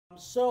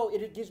So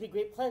it gives me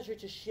great pleasure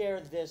to share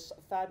this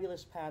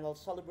fabulous panel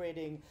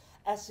celebrating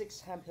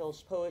Essex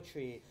Hemphill's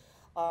poetry.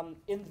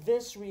 In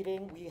this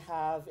reading, we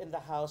have in the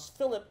house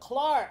Philip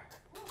Clark.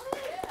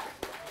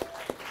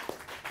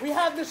 We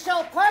have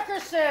Michelle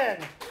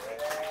Parkerson.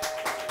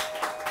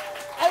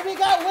 And we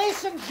got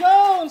Wayson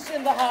Jones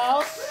in the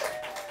house.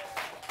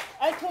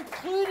 And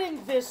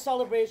concluding this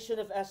celebration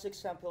of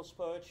Essex Hemphill's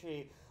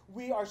poetry,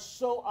 we are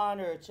so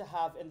honored to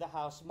have in the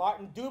house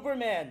Martin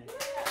Duberman,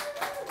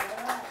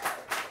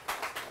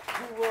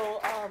 who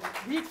will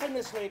read from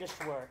his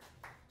latest work.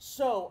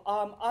 So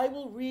I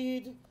will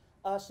read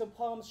some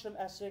poems from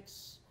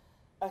Essex's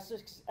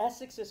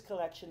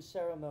collection,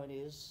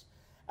 Ceremonies,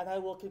 and I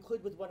will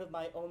conclude with one of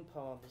my own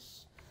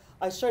poems.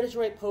 I started to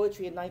write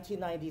poetry in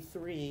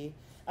 1993,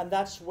 and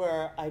that's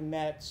where I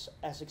met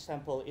Essex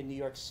Hemphill in New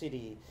York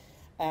City.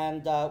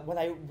 And when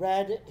I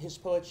read his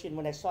poetry and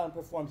when I saw him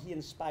perform, he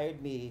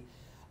inspired me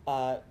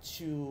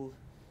to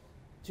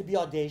be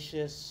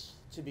audacious,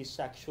 to be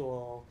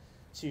sexual,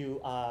 to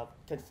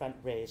confront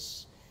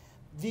race.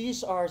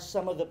 These are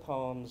some of the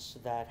poems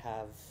that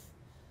have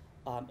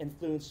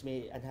influenced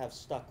me and have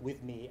stuck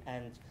with me.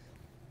 And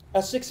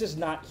Essex is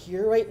not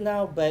here right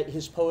now, but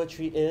his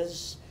poetry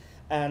is.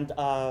 And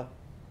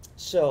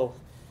so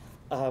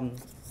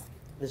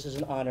this is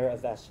in honor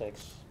of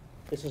Essex.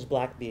 This is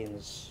Black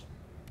Beans.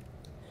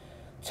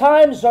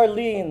 Times are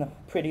lean,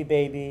 pretty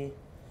baby.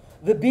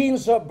 The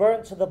beans are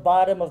burnt to the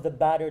bottom of the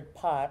battered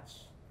pot.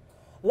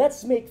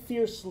 Let's make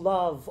fierce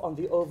love on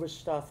the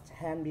overstuffed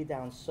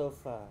hand-me-down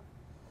sofa.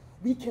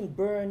 We can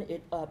burn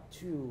it up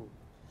too.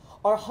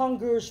 Our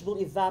hungers will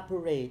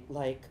evaporate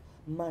like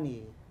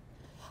money.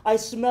 I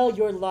smell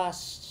your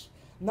lust,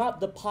 not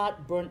the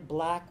pot burnt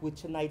black with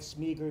tonight's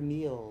meager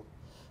meal,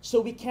 so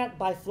we can't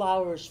buy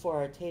flowers for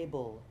our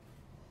table.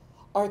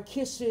 Our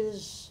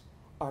kisses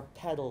are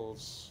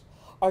petals.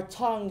 Our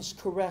tongues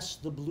caress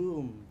the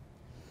bloom.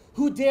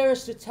 Who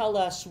dares to tell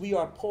us we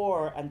are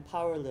poor and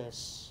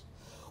powerless?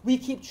 We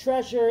keep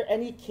treasure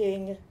any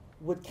king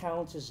would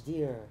count as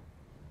dear.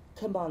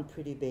 Come on,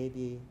 pretty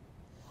baby.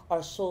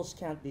 Our souls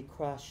can't be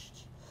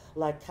crushed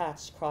like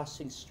cats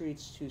crossing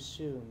streets too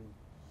soon.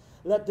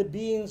 Let the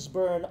beans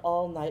burn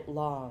all night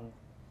long.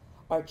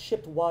 Our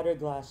chipped water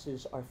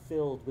glasses are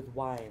filled with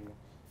wine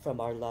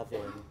from our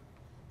loving,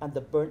 and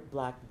the burnt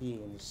black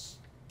beans,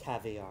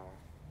 caviar.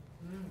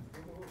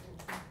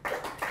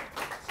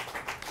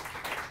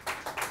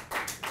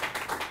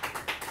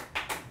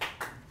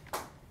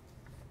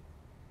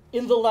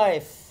 In the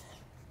life.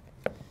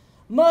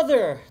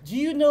 Mother, do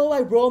you know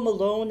I roam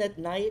alone at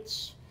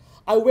night?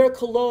 I wear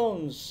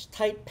colognes,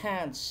 tight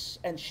pants,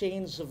 and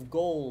chains of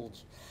gold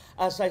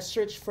as I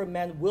search for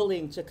men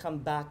willing to come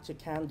back to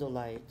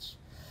candlelight.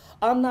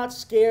 I'm not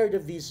scared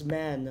of these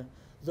men,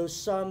 though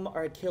some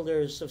are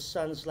killers of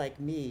sons like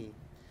me.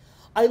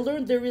 I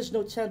learned there is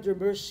no tender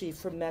mercy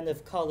for men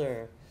of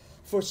color,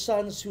 for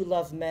sons who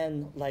love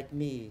men like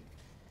me.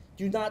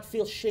 Do not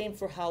feel shame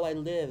for how I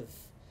live.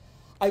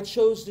 I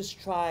chose this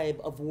tribe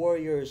of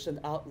warriors and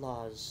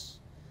outlaws.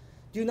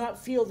 Do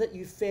not feel that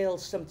you failed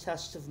some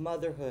test of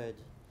motherhood.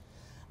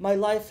 My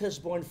life has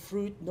borne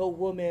fruit no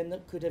woman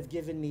could have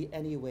given me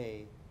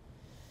anyway.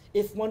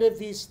 If one of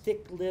these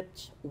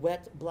thick-lipped,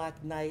 wet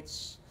black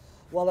nights,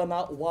 while I'm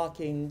out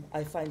walking,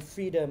 I find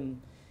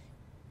freedom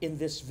in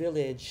this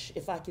village,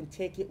 if I can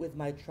take it with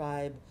my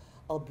tribe,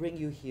 I'll bring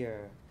you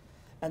here,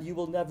 and you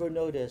will never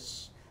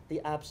notice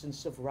the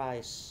absence of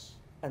rice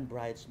and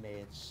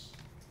bridesmaids.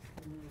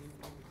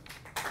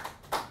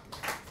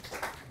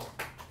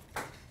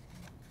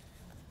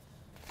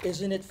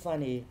 Isn't it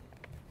funny?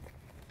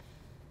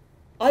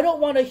 I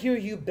don't want to hear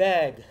you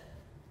beg.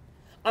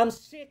 I'm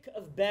sick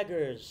of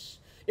beggars.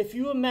 If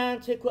you a man,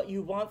 take what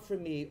you want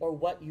from me or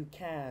what you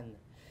can.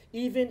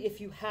 Even if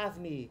you have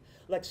me,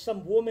 like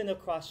some woman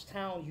across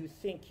town you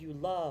think you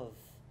love.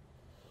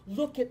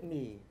 Look at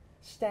me,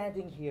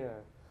 standing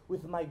here,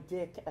 with my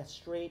dick as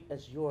straight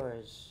as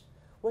yours.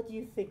 What do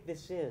you think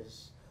this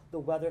is? The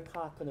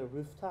weathercock on a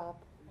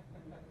rooftop?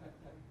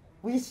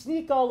 We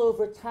sneak all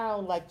over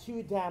town like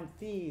two damn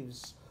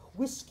thieves,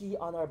 whiskey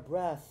on our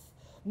breath,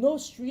 no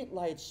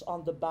streetlights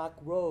on the back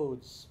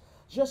roads,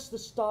 just the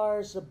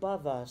stars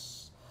above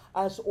us,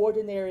 as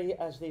ordinary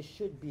as they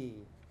should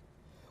be.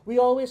 We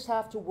always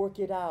have to work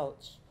it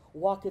out,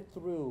 walk it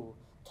through,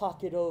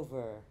 talk it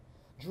over,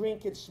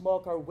 drink and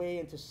smoke our way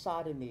into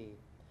sodomy.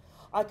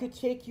 I could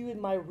take you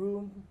in my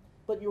room,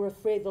 but you're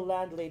afraid the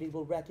landlady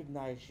will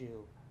recognize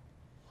you.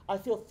 I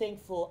feel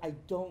thankful I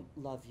don't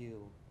love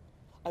you.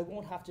 I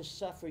won't have to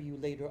suffer you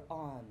later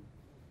on.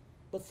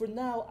 But for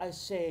now, I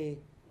say,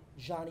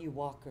 Johnny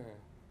Walker.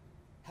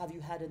 Have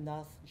you had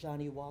enough,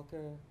 Johnny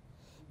Walker?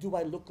 Do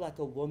I look like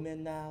a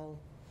woman now?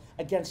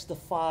 Against the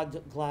fogged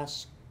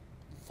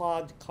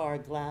car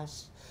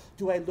glass?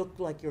 Do I look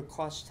like your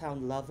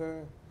crosstown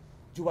lover?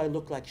 Do I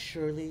look like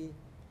Shirley?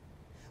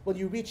 When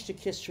you reach to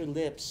kiss her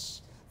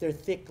lips, they're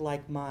thick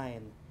like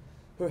mine.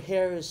 Her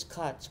hair is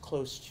cut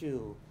close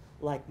to,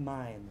 like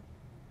mine,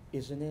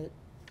 isn't it?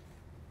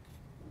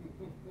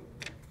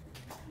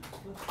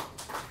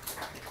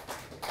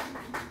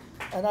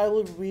 And I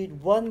will read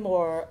one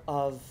more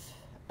of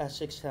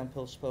Essex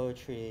Hemphill's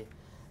poetry,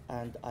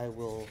 and I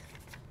will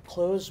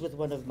close with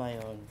one of my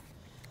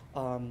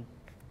own,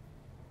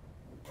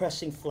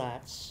 Pressing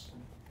Flats.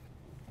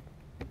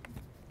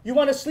 You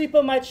want to sleep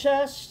on my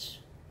chest?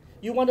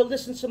 You want to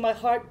listen to my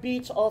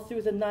heartbeats all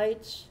through the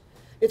night?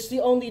 It's the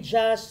only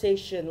jazz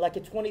station, like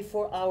a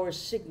 24-hour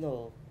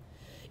signal.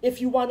 If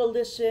you want to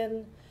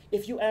listen,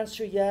 if you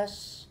answer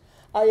yes,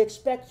 I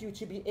expect you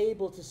to be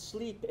able to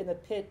sleep in a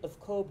pit of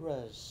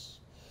cobras.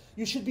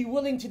 You should be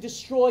willing to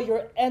destroy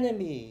your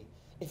enemy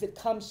if it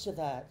comes to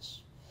that.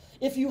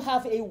 If you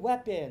have a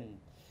weapon,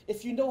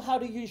 if you know how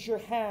to use your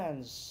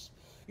hands,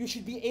 you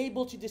should be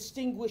able to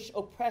distinguish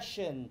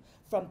oppression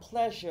from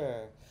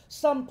pleasure.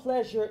 Some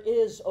pleasure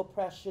is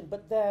oppression,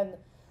 but then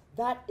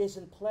that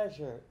isn't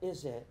pleasure,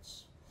 is it?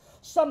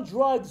 Some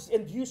drugs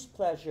induce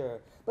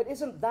pleasure, but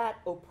isn't that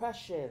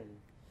oppression?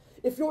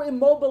 If you're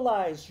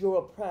immobilized, you're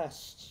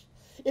oppressed.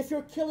 If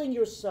you're killing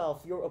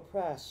yourself, you're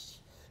oppressed.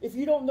 If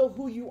you don't know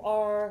who you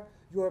are,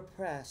 you're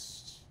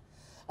oppressed.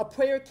 A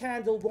prayer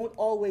candle won't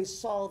always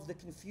solve the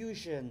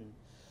confusion.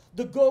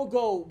 The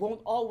go-go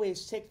won't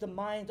always take the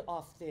mind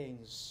off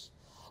things.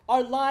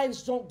 Our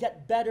lives don't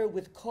get better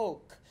with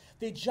Coke.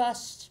 They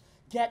just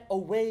get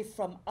away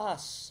from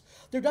us.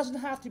 There doesn't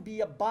have to be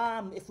a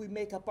bomb if we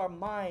make up our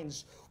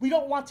minds. We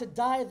don't want to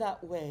die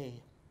that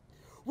way.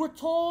 We're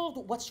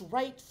told what's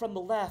right from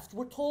the left.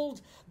 We're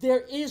told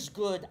there is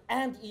good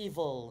and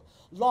evil,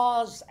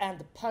 laws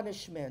and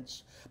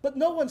punishments. But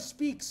no one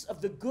speaks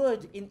of the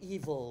good in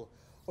evil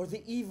or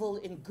the evil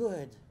in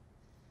good.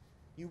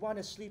 You want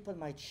to sleep on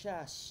my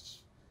chest.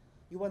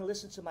 You want to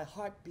listen to my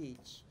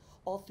heartbeats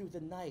all through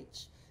the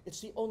night.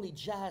 It's the only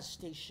jazz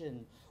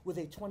station with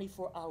a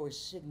 24-hour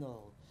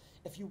signal.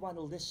 If you want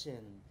to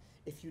listen,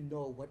 if you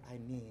know what I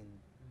mean.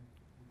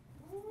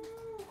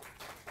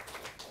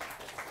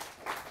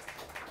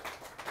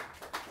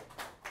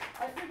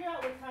 I figure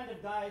out what kind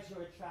of guys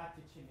are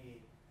attracted to me.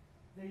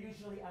 They're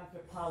usually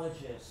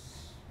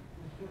anthropologists,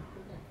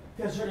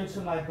 because they're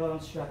into my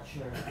bone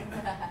structure.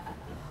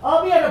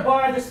 I'll be at a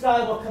bar, this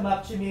guy will come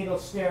up to me and he'll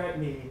stare at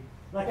me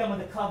like I'm on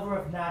the cover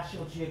of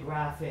National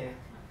Geographic.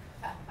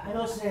 And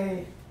he'll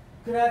say,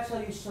 "Could I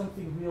tell you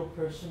something real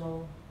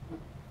personal?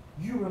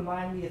 You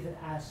remind me of an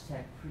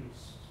Aztec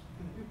priest."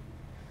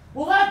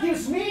 Well, that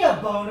gives me a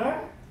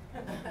boner.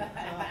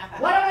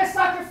 Why don't I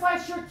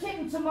sacrifice your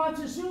kitten to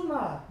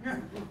Montezuma?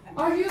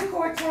 Are you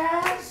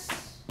Cortez?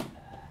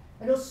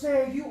 And he'll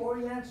say, "You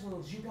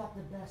Orientals, you got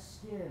the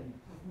best skin.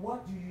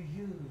 What do you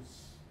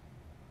use?"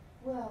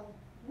 Well,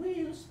 we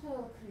use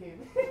pill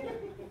cream.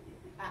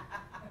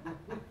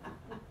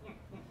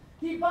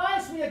 He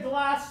buys me a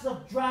glass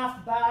of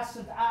draft bass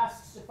and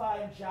asks if I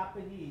am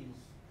Japanese.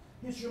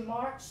 His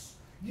remarks,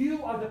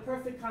 "You are the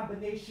perfect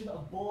combination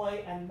of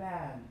boy and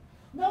man."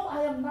 No,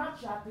 I am not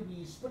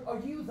Japanese, but are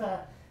you the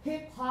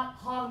hip, hot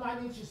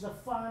 9 inches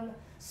of fun,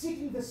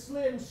 seeking the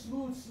slim,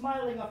 smooth,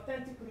 smiling,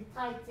 authentically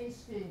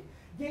Thai-tasting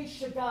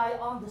geisha guy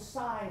on the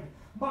side,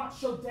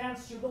 macho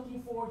dancer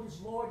looking for his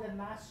lord and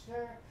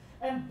master,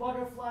 and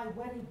butterfly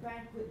wedding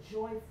banquet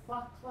joy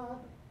fuck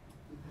club?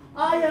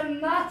 I am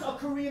not a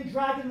Korean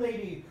dragon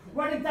lady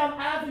running down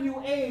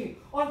Avenue A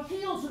on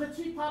heels with a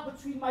teapot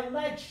between my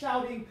legs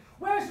shouting,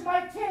 "Where's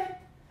my tip?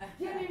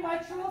 Give me my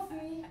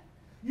trophy."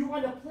 You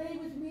want to play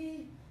with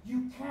me?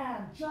 You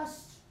can.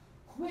 Just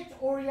quit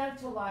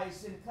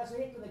orientalizing, because I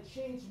ain't going to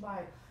change my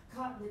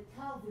cottonlet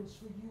Calvins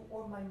for you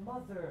or my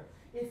mother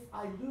if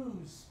I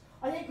lose.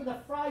 I ain't going to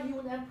fry you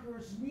an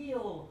emperor's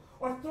meal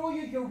or throw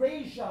you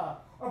Eurasia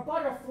or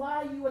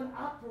butterfly you an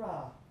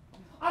opera.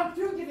 I'm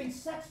through giving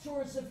sex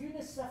tours of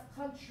UNICEF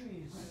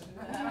countries.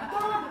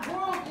 Third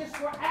world is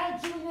for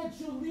Angelina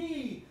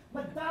Jolie,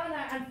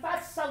 Madonna, and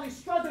Fat Sally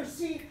Struthers.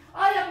 See,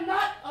 I am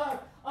not a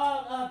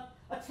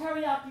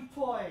teriyaki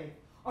toy,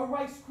 a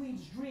rice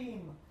queen's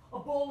dream, a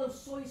bowl of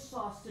soy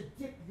sauce to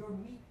dip your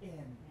meat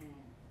in.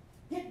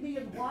 Hit me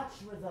and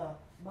watch where the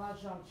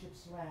mahjong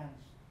chips land.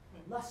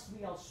 Lust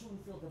me, I'll soon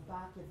fill the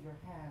back of your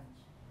hand.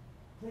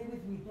 Play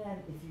with me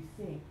then if you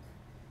think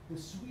the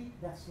sweet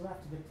that's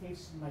left of the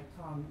taste in my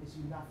tongue is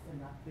enough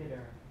and not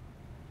bitter.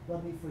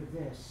 Love me for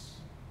this.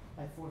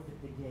 I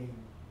forfeit the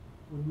game,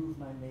 remove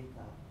my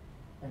makeup,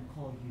 and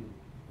call you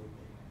the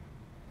winner.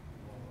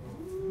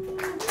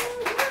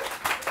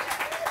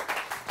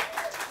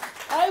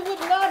 I would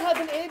not have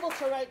been able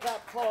to write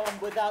that poem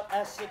without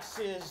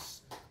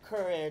Essex's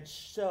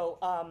courage. So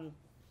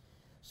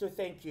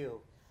thank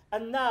you.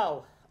 And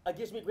now, it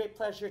gives me great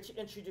pleasure to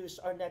introduce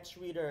our next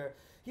reader.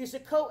 He's a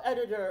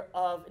co-editor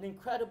of an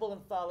incredible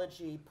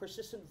anthology,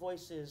 Persistent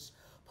Voices,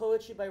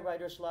 Poetry by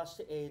Writers Lost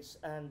to AIDS,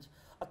 and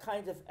A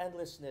Kind of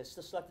Endlessness,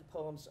 the selected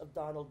poems of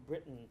Donald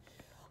Britton.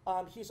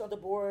 He's on the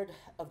board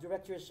of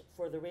directors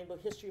for the Rainbow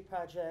History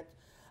Project.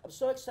 I'm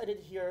so excited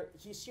to hear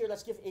he's here.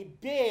 Let's give a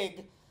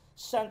big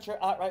center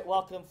outright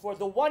welcome for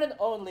the one and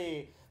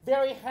only,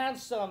 very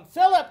handsome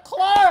Philip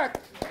Clark.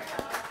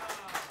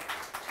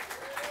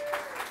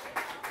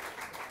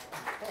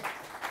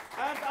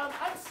 And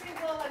I'm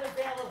single and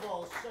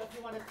available, so if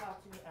you want to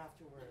talk to me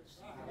afterwards.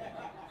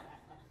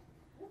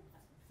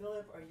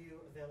 are you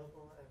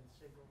available and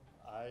single?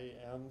 I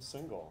am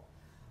single.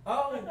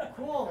 Oh,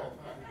 cool.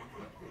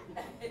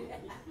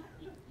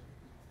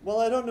 Well,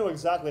 I don't know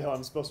exactly how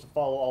I'm supposed to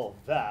follow all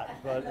of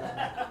that, but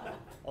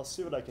I'll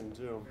see what I can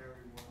do.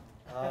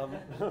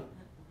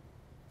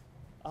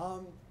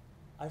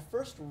 I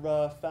first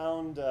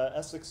found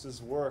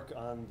Essex's work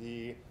on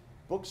the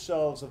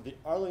bookshelves of the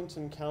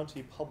Arlington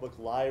County Public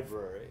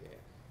Library.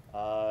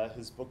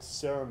 His book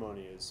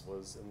Ceremonies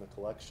was in the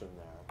collection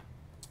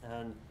there.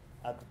 And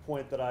at the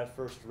point that I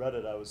first read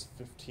it, I was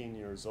 15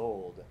 years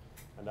old,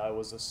 and I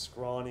was a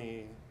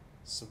scrawny,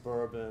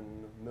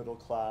 suburban,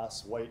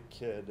 middle-class, white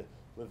kid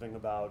living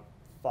about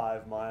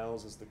 5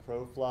 miles as the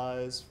crow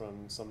flies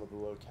from some of the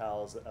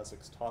locales that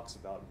Essex talks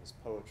about in his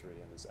poetry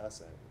and his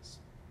essays.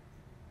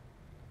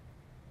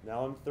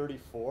 Now I'm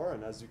 34,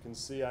 and as you can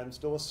see, I'm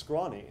still a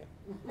scrawny,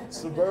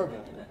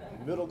 suburban,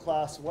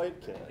 middle-class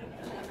white kid.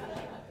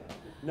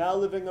 Now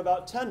living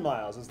about 10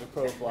 miles as the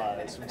crow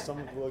flies from some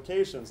of the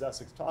locations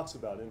Essex talks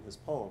about in his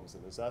poems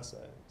and his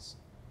essays.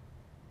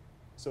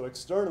 So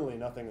externally,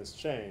 nothing has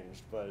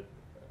changed, but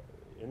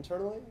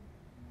internally?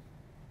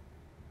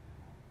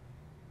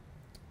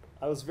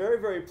 I was very,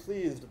 very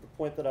pleased at the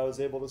point that I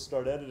was able to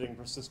start editing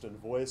Persistent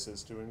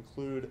Voices to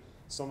include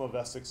some of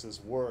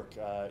Essex's work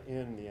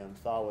in the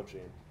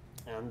anthology.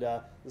 And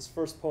this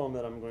first poem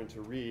that I'm going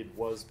to read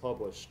was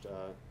published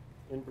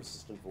in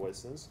Persistent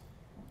Voices.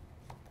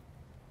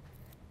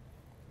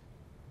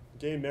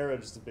 Gay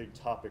marriage is a big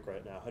topic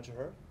right now. Had you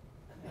heard?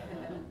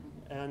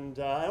 And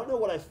I don't know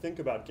what I think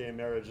about gay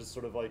marriage as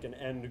sort of like an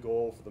end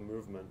goal for the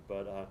movement,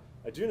 but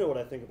I do know what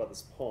I think about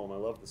this poem. I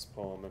love this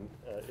poem, and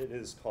it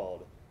is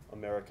called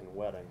American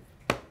Wedding.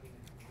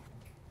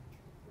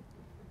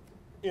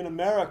 In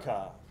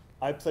America,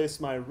 I place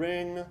my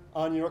ring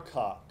on your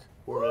cock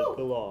where it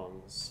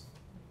belongs.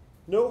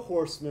 No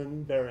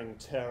horsemen bearing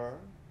terror,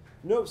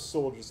 no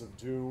soldiers of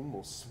doom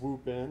will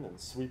swoop in and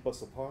sweep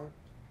us apart.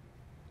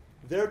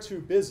 They're too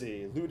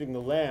busy looting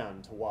the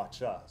land to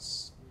watch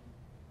us.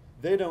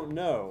 They don't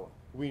know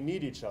we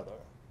need each other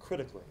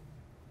critically.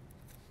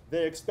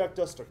 They expect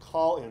us to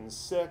call in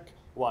sick,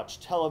 watch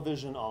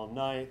television all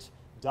night,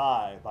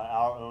 die by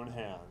our own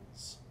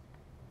hands.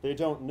 They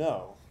don't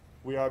know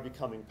we are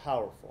becoming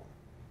powerful.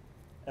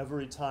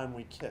 Every time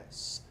we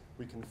kiss,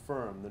 we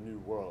confirm the new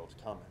world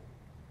coming.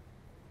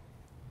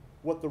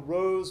 What the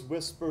rose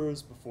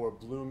whispers before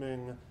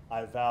blooming,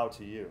 I vow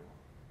to you.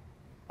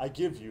 I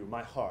give you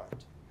my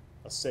heart,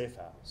 a safe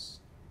house.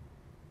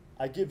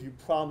 I give you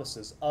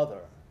promises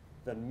other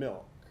than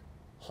milk,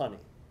 honey,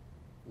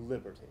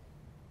 liberty.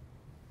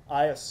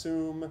 I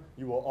assume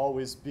you will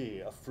always be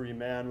a free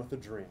man with a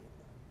dream.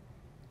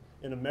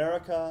 In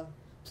America,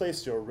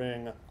 place your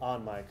ring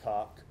on my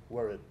cock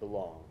where it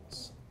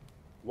belongs.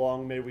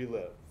 Long may we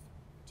live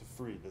to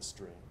free this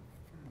dream.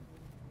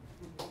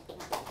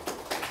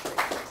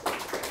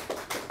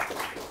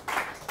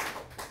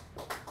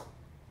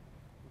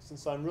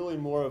 Since I'm really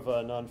more of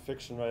a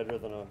nonfiction writer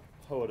than a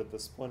poet at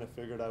this point, I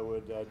figured I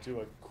would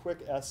do a quick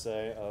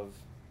essay of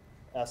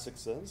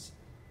Essex's.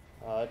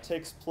 It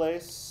takes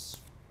place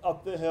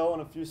up the hill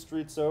and a few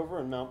streets over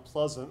in Mount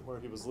Pleasant, where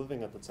he was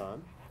living at the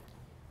time.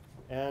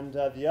 And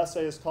the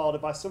essay is called,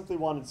 If I Simply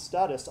Wanted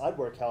Status, I'd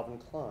Wear Calvin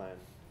Klein.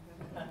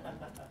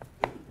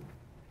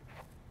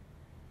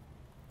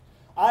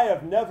 I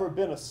have never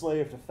been a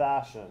slave to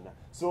fashion,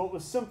 so it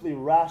was simply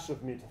rash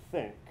of me to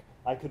think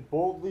I could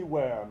boldly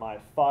wear my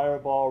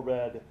fireball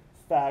red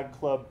Fag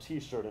Club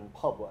t-shirt in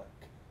public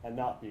and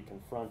not be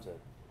confronted.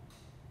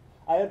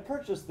 I had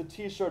purchased the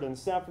t-shirt in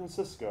San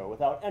Francisco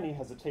without any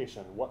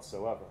hesitation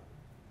whatsoever.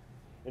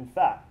 In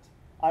fact,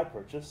 I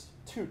purchased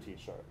 2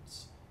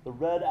 t-shirts, the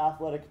red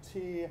athletic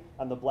tee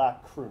and the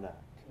black crew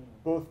neck,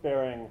 both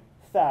bearing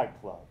Fag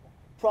Club,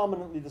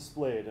 prominently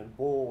displayed in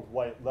bold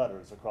white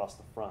letters across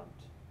the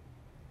front.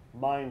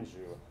 Mind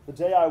you, the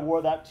day I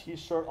wore that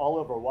t-shirt all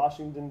over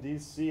Washington,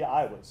 D.C.,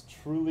 I was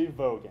truly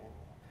voguing.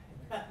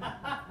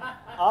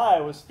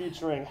 I was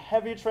featuring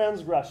heavy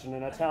transgression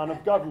in a town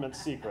of government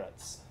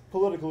secrets,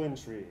 political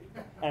intrigue,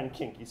 and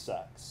kinky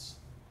sex.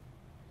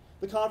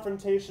 The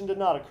confrontation did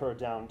not occur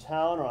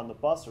downtown or on the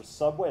bus or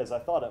subway as I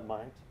thought it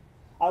might.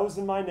 I was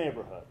in my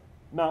neighborhood,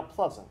 Mount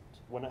Pleasant,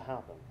 when it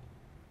happened.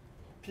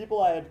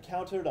 People I had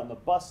encountered on the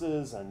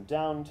buses and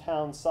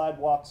downtown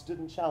sidewalks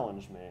didn't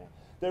challenge me.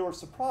 They were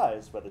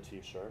surprised by the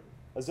t-shirt,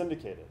 as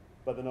indicated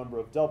by the number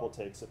of double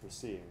takes it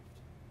received.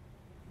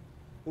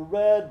 The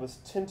red was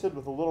tinted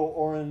with a little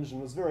orange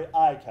and was very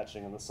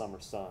eye-catching in the summer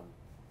sun.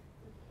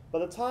 By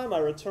the time I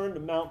returned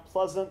to Mount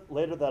Pleasant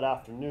later that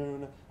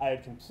afternoon, I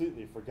had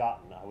completely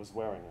forgotten I was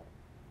wearing it.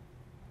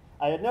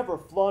 I had never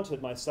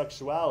flaunted my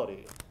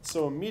sexuality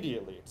so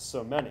immediately to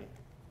so many.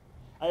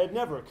 I had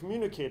never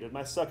communicated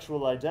my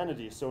sexual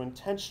identity so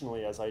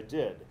intentionally as I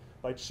did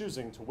by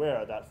choosing to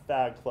wear that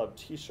Fag Club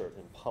t-shirt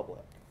in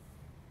public.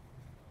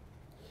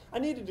 I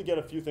needed to get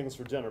a few things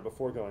for dinner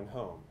before going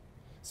home,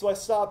 so I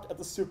stopped at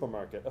the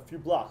supermarket a few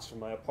blocks from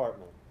my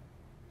apartment.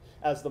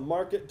 As the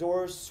market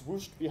doors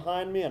swooshed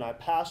behind me and I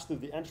passed through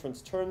the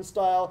entrance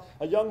turnstile,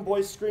 a young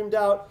boy screamed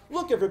out,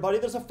 "Look, everybody,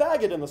 there's a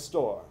faggot in the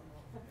store!"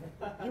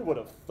 You would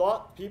have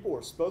thought people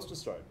were supposed to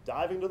start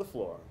diving to the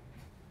floor.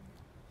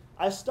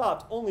 I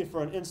stopped only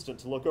for an instant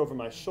to look over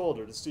my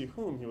shoulder to see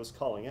whom he was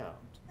calling out.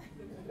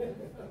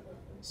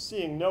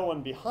 Seeing no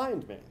one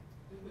behind me,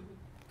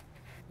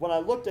 when I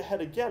looked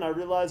ahead again, I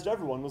realized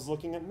everyone was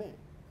looking at me.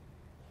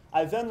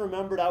 I then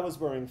remembered I was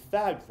wearing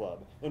Fag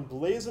Club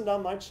emblazoned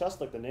on my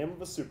chest like the name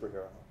of a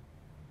superhero.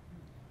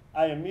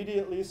 I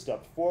immediately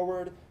stepped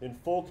forward in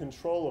full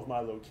control of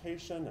my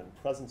location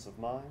and presence of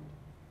mind.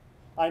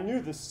 I knew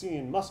this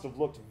scene must have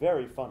looked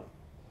very funny,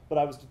 but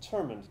I was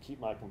determined to keep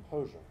my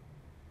composure.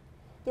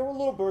 There were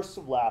little bursts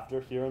of laughter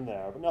here and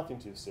there, but nothing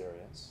too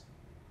serious.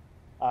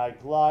 I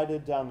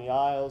glided down the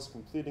aisles,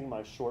 completing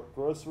my short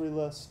grocery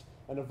list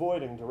and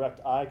avoiding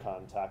direct eye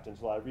contact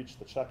until I reached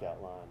the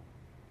checkout line.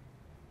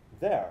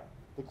 There,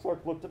 the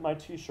clerk looked at my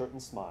t-shirt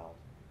and smiled.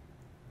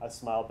 I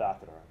smiled back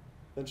at her.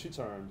 Then she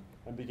turned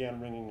and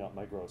began ringing up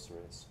my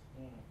groceries.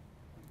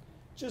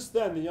 Just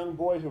then, the young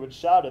boy who had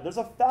shouted, "There's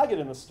a faggot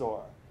in the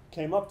store,"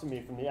 came up to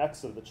me from the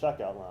exit of the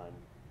checkout line.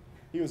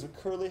 He was a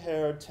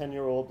curly-haired,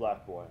 10-year-old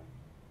black boy.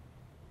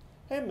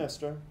 "Hey,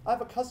 mister, I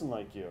have a cousin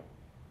like you.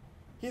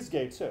 He's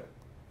gay, too."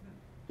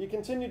 He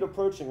continued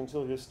approaching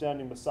until he was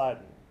standing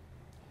beside me.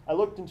 I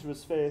looked into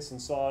his face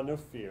and saw no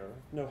fear,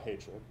 no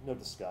hatred, no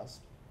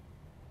disgust.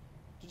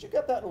 "Did you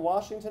get that in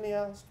Washington?" he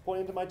asked,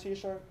 pointing to my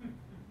t-shirt.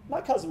 "My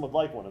cousin would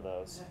like one of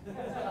those."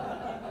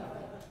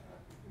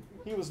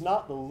 He was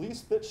not the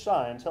least bit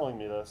shy in telling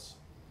me this.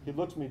 He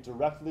looked me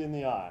directly in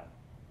the eye,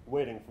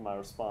 waiting for my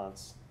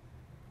response.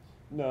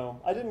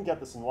 "No, I didn't get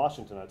this in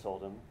Washington," I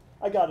told him.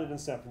 "I got it in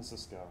San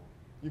Francisco.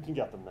 You can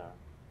get them there."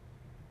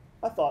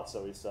 "I thought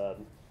so," he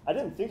said. "I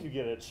didn't think you'd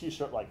get a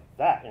t-shirt like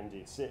that in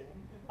D.C.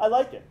 I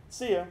like it.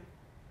 See you."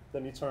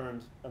 Then he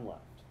turned and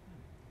left.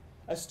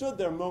 I stood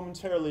there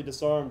momentarily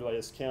disarmed by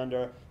his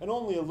candor and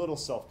only a little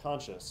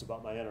self-conscious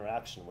about my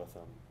interaction with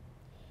him.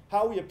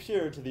 How he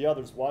appeared to the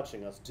others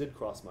watching us did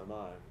cross my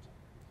mind.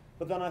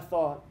 But then I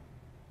thought,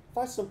 if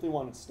I simply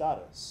wanted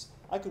status,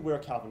 I could wear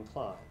Calvin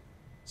Klein,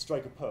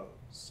 strike a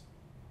pose.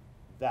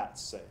 That's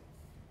safe.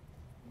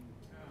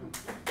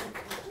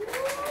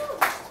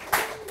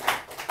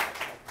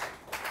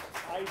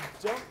 I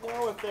don't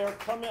know if they're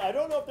coming. I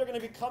don't know if they're going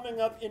to be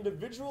coming up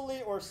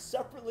individually or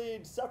separately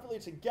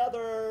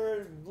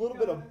together. A little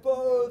bit of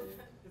both.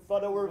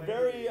 But we're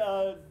very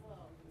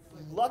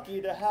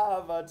lucky to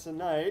have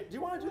tonight. Do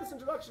you want to do this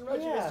introduction,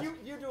 Regie? Yeah.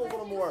 You do a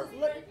little more.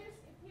 People in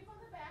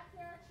the back,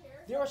 there are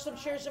chairs. There are some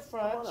chairs up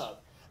front. Come on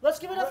up. Let's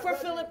give it up for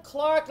Philip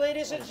Clark,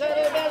 ladies and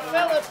gentlemen.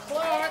 Philip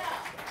Clark.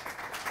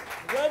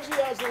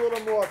 Regie has a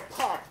little more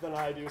pop than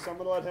I do, so I'm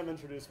going to let him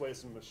introduce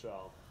Wayson and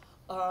Michelle.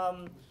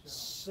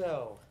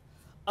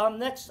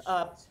 Next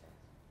up,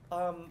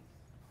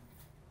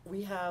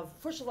 we have,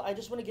 first of all, I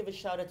just want to give a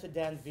shout out to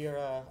Dan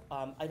Vera.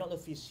 I don't know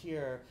if he's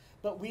here,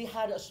 but we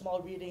had a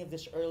small reading of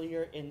this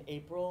earlier in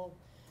April.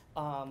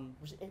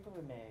 Was it April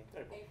or May?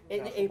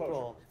 In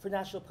April for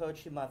National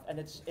Poetry Month, and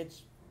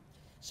it's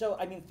so.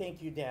 I mean,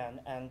 thank you, Dan,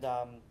 and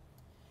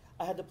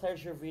I had the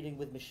pleasure of reading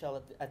with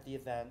Michelle at the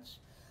event.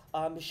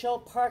 Michelle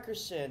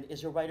Parkerson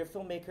is a writer,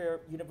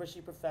 filmmaker,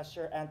 university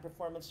professor, and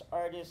performance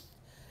artist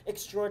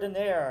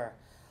extraordinaire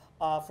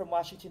from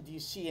Washington,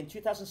 D.C. In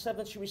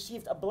 2007, she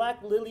received a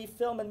Black Lily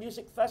Film and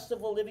Music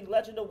Festival Living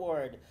Legend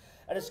Award,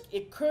 and is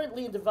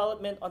currently in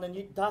development on a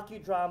new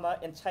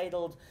docudrama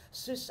entitled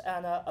Sis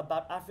Anna,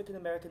 about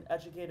African-American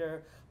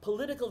educator,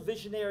 political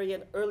visionary,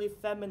 and early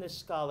feminist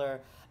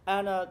scholar,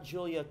 Anna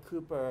Julia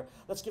Cooper.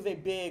 Let's give a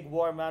big,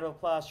 warm round of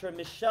applause for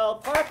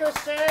Michelle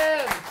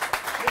Parkerson.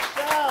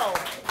 Michelle,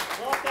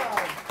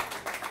 welcome.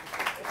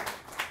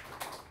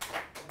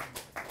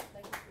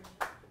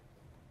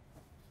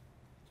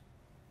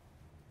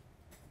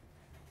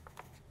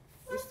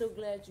 We're so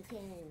glad you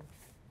came.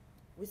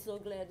 We're so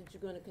glad that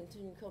you're going to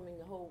continue coming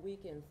the whole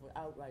weekend for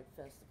OutWrite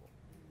Festival.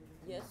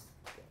 Yes?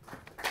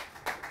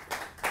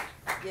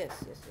 Yes.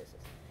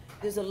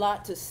 There's a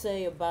lot to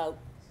say about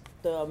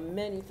the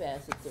many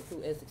facets of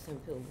who Essex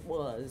Hemphill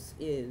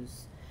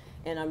is,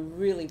 and I'm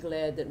really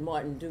glad that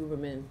Martin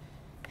Duberman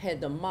had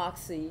the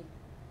moxie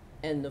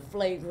and the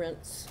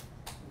flagrance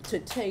to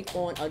take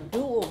on a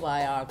dual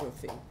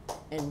biography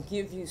and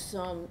give you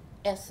some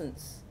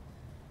essence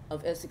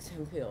of Essex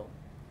Hemphill.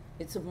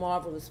 It's a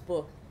marvelous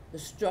book. The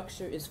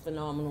structure is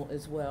phenomenal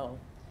as well.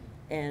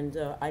 And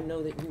I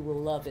know that you will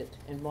love it.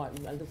 And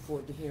Martin, I look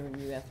forward to hearing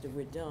you after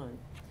we're done.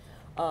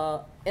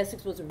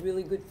 Essex was a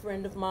really good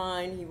friend of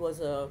mine. He was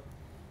a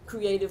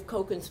creative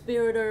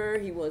co-conspirator.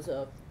 He was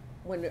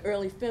one of the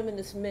early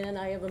feminist men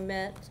I ever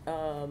met.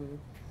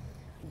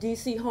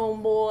 DC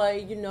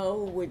homeboy, you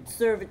know, who would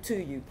serve it to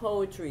you.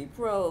 Poetry,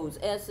 prose,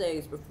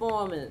 essays,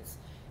 performance.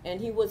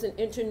 And he was an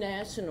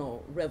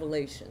international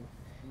revelation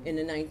in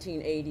the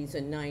 1980s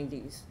and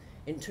 90s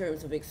in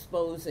terms of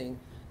exposing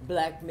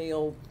black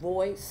male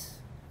voice,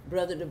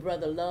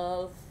 brother-to-brother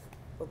love,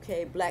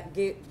 okay, black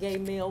gay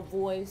male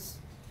voice,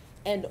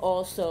 and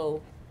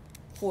also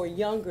for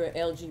younger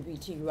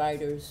LGBT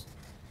writers,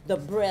 the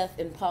breadth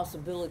and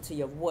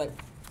possibility of what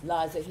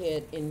lies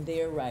ahead in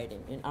their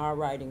writing, in our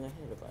writing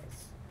ahead of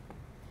us.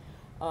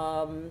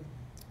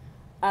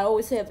 I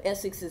always have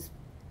Essex's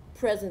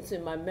presence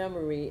in my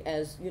memory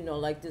as, you know,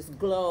 like this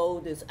glow,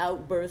 this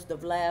outburst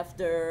of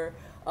laughter,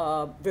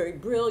 very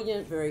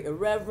brilliant, very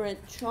irreverent,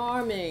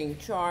 charming,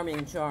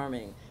 charming,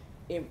 charming.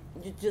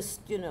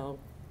 Just, you know,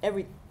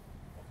 every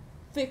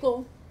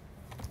fickle,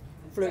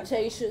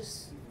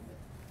 flirtatious.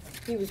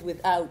 He was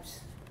without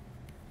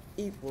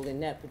equal in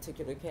that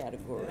particular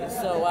category.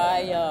 So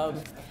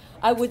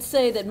I would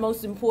say that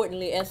most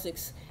importantly,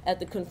 Essex, at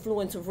the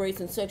confluence of race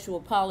and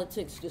sexual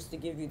politics, just to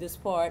give you this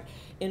part,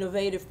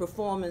 innovative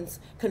performance,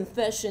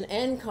 confession,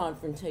 and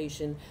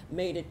confrontation,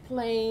 made it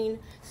plain,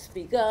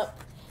 speak up,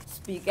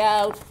 speak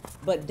out,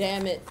 but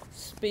damn it,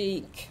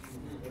 speak.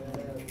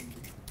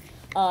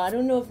 I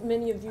don't know if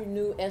many of you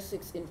knew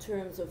Essex in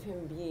terms of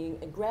him being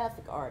a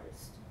graphic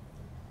artist.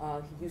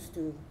 He used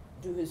to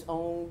do his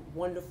own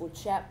wonderful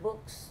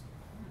chapbooks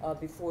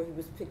before he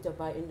was picked up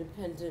by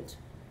independent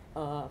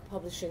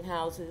publishing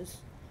houses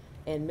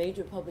and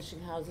major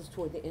publishing houses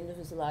toward the end of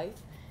his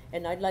life.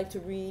 And I'd like to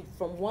read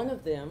from one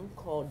of them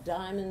called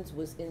Diamonds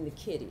Was in the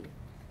Kitty,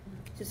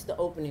 just the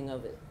opening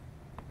of it.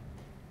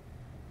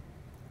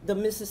 The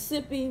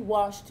Mississippi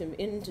washed him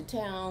into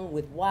town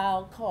with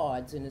wild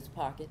cards in his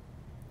pocket.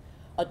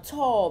 A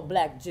tall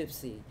black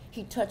gypsy,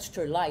 he touched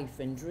her life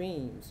and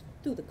dreams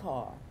through the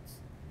cards.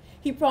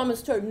 He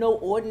promised her no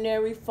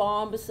ordinary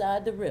farm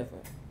beside the river.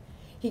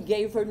 He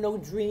gave her no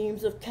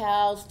dreams of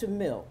cows to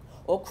milk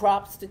or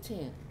crops to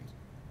tend.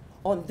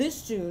 On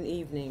this June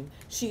evening,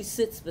 she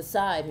sits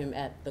beside him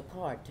at the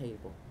card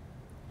table.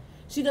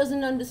 She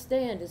doesn't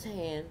understand his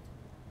hand.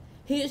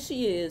 Here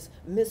she is,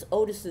 Miss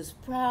Otis's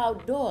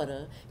proud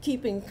daughter,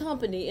 keeping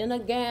company in a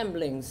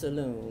gambling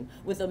saloon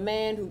with a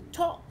man who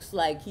talks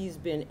like he's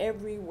been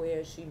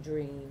everywhere she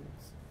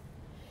dreams.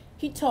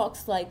 He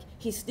talks like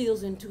he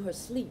steals into her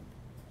sleep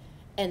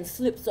and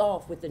slips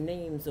off with the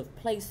names of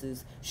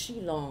places she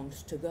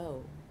longs to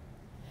go.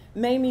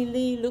 Mamie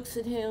Lee looks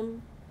at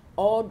him,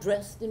 all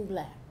dressed in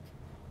black.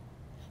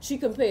 She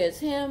compares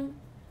him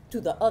to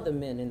the other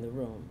men in the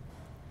room.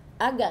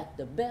 I got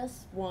the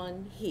best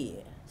one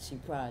here, she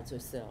prides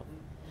herself.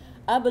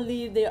 I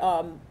believe there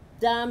are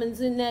diamonds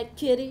in that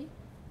kitty,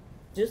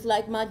 just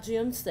like my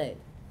Jim said.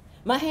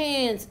 My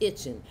hand's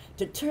itching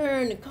to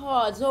turn the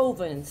cards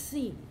over and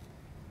see.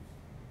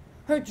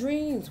 Her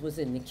dreams was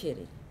in the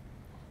kitty.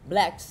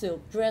 Black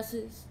silk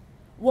dresses,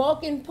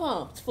 walking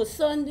pumps for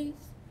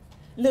Sundays,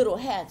 little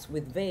hats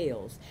with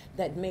veils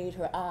that made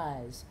her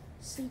eyes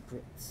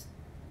secrets.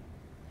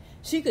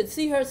 She could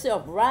see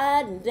herself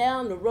riding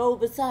down the road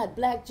beside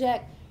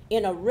Blackjack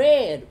in a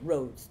red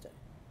roadster.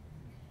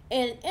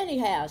 And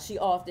anyhow, she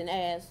often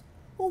asked,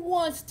 who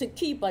wants to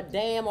keep a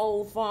damn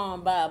old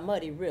farm by a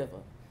muddy river?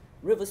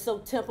 River so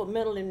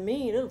temperamental and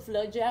mean, it'll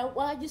flood you out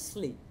while you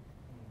sleep.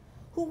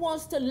 Who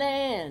wants to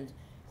land?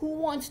 Who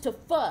wants to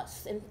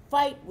fuss and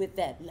fight with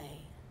that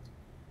land?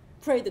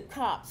 Pray the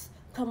crops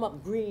come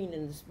up green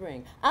in the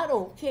spring. I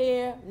don't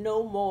care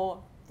no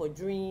more for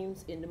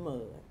dreams in the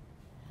mud.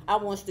 I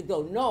wants to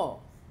go north,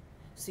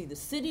 see the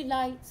city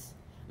lights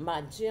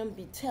my Jim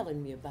be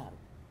telling me about,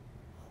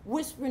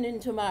 whispering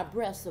into my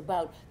breast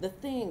about the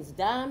things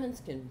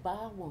diamonds can buy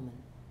a woman.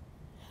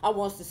 I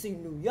wants to see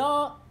New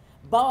York,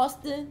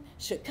 Boston,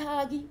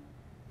 Chicago.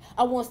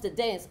 I wants to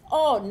dance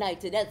all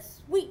night to that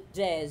sweet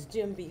jazz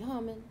Jim be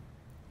humming.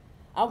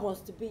 I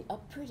wants to be a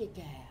pretty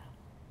gal.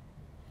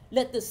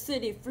 Let the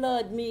city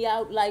flood me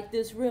out like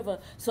this river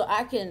so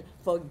I can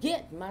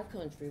forget my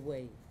country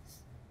ways.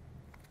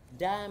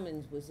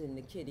 Diamonds was in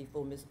the kitty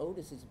for Miss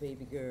Otis's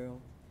baby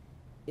girl.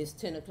 It's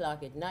 10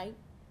 o'clock at night.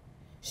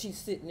 She's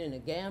sitting in a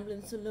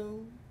gambling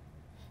saloon.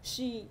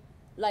 She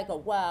like a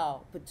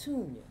wild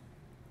petunia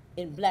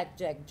in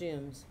Blackjack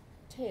Jim's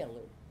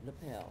tailored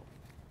lapel.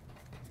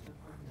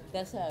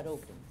 That's how it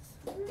opens.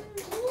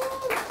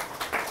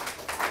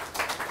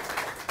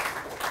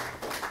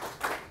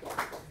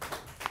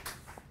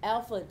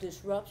 Alpha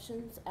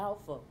disruptions,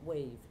 alpha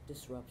wave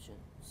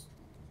disruptions.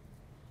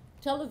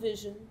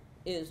 Television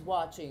is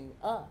watching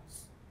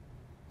us,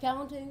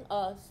 counting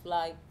us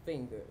like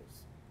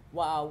fingers.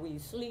 While we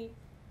sleep,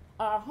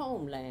 our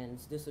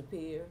homelands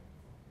disappear.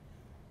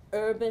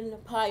 Urban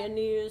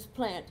pioneers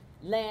plant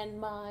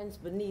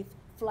landmines beneath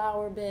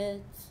flower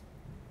beds.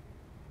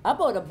 I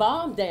bought a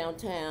bomb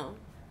downtown,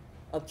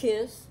 a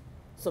kiss,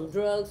 some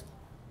drugs.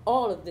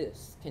 All of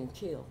this can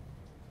kill.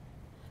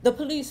 The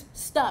police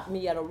stop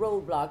me at a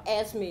roadblock,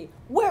 ask me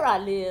where I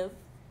live.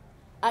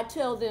 I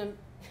tell them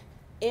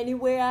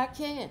anywhere I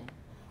can.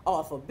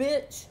 Off a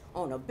bitch,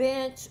 on a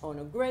bench, on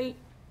a grate.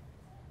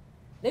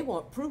 They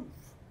want proof.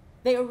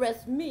 They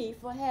arrest me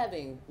for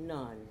having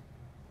none.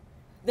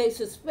 They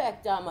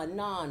suspect I'm a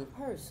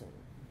non-person.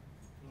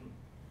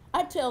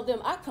 I tell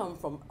them I come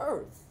from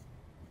Earth.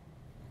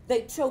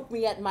 They choke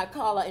me at my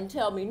collar and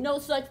tell me no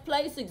such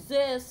place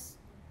exists.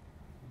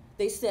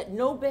 They set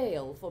no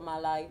bail for my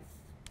life.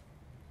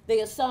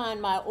 They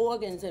assign my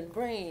organs and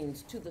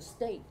brains to the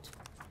state.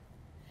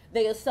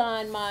 They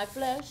assign my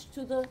flesh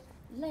to the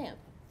lamp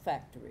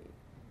factory.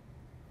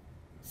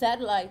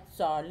 Satellites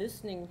are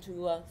listening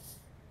to us.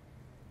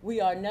 We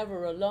are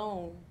never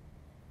alone,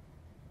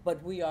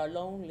 but we are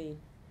lonely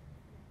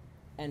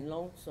and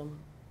lonesome.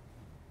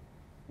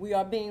 We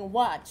are being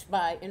watched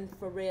by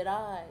infrared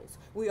eyes.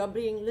 We are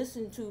being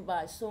listened to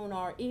by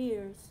sonar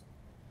ears.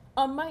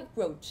 A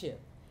microchip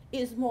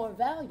is more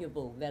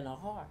valuable than a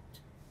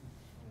heart.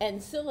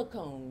 And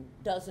silicone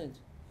doesn't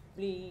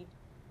bleed,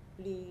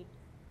 bleed,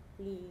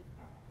 bleed,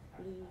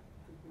 bleed,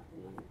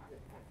 bleed.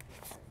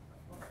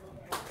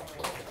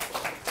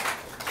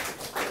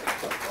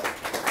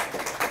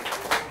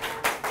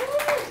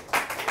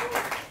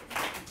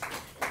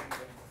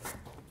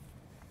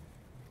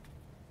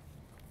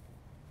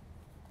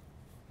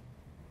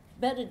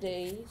 Better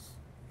Days.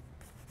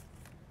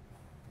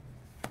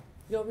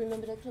 Y'all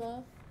remember that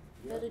club?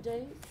 Yep. Better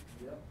Days?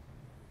 Yep.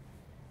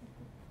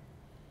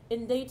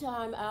 In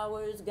daytime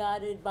hours,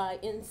 guided by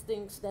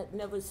instincts that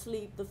never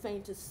sleep, the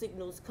faintest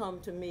signals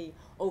come to me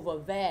over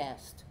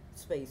vast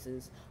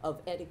spaces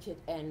of etiquette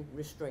and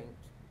restraint.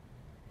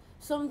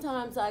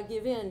 Sometimes I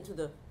give in to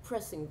the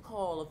pressing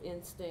call of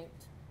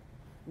instinct,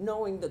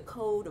 knowing the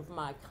code of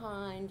my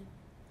kind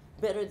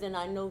better than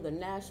I know the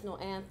national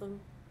anthem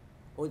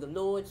or the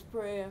Lord's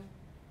Prayer.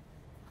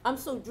 I'm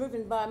so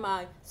driven by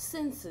my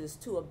senses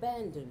to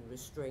abandon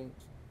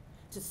restraint,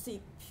 to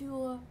seek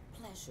pure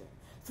pleasure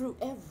through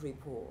every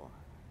pore.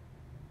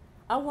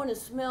 I want to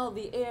smell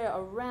the air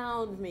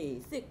around me,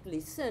 thickly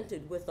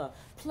scented with a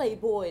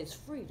playboy's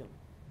freedom.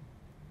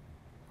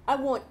 I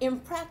want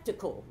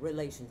impractical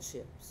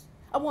relationships.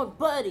 I want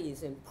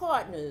buddies and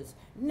partners,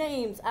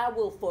 names I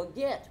will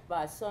forget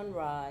by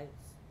sunrise.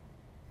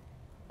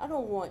 I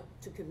don't want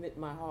to commit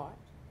my heart.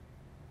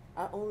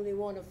 I only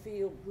want to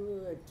feel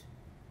good.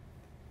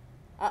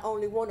 I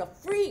only want to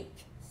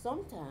freak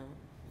sometimes.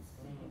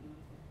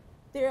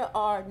 There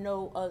are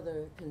no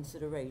other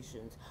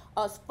considerations.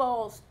 A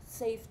false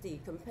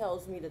safety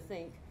compels me to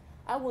think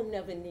I will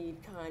never need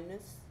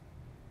kindness.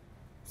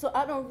 So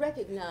I don't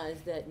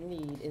recognize that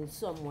need in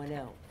someone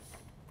else.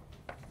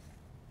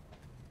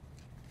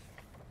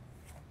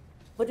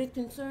 But it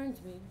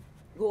concerns me,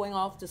 going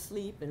off to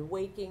sleep and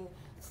waking,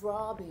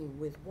 throbbing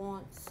with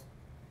wants,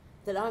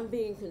 that I'm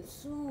being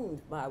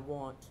consumed by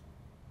want.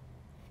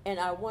 And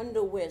I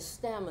wonder where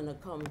stamina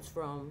comes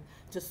from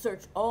to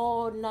search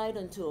all night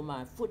until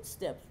my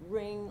footsteps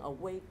ring,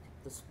 awake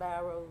the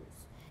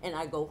sparrows, and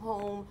I go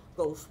home,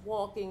 ghost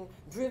walking,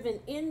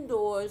 driven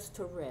indoors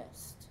to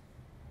rest.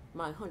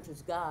 My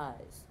hunter's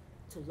guise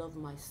to love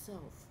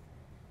myself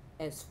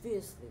as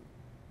fiercely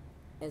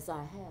as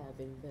I have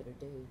in better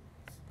days.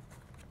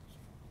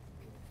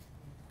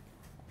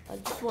 I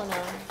just want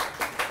to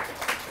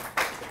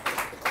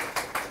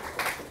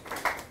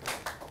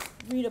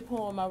read a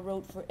poem I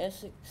wrote for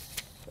Essex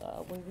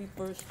when we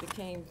first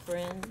became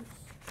friends.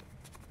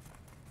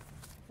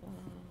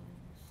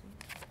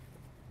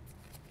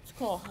 It's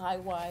called High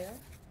Wire.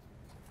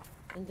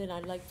 And then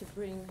I'd like to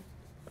bring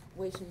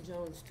Wayson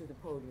Jones to the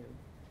podium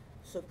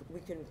so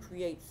we can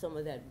create some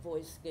of that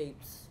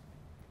voicescapes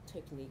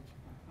technique.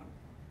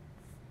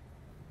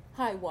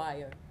 High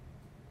Wire.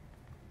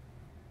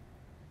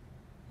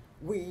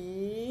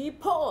 We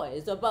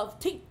poise above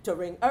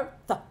teetering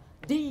earth,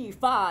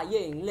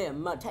 defying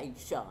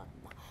limitation.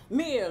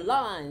 Mere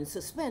lines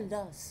suspend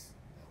us.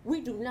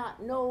 We do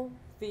not know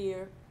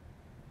fear.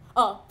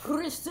 A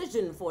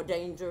precision for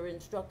danger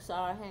instructs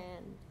our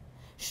hand,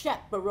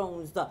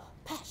 chaperones the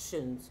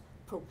passions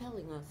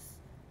propelling us.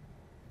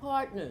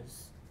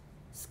 Partners,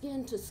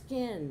 skin to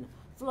skin,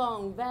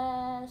 flung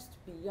vast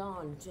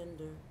beyond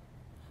gender.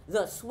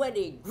 The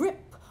sweaty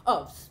grip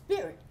of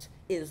spirit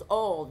is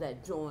all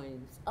that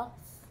joins us.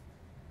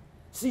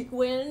 Seek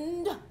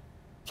wind,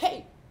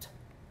 caped,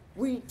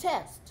 we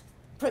test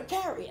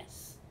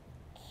precarious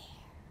air.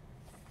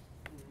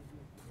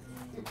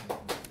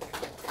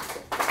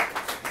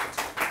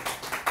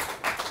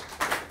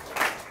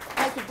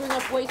 I'd like to bring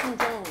up Wayson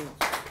Jones.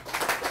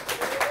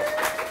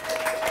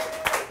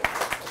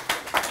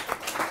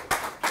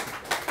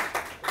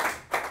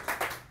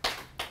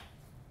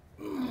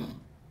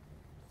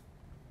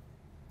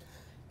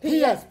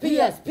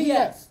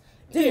 P.S.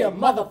 Dear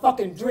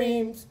motherfucking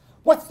dreams,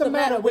 what's the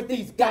matter with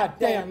these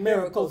goddamn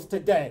miracles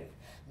today?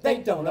 They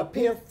don't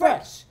appear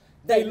fresh.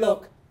 They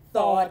look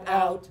thawed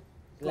out,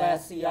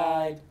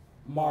 glassy-eyed,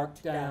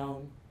 marked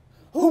down.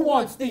 Who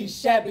wants these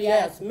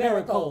shabby-ass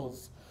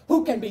miracles?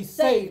 Who can be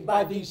saved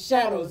by these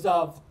shadows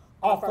of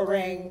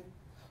offering?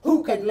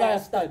 Who could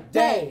last a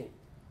day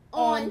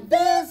on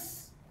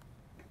this?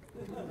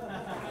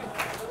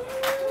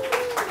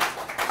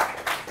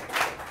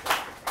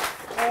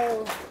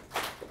 Oh.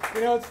 You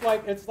know, it's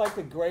like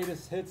the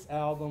greatest hits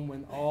album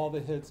when all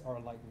the hits are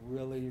like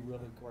really,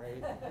 really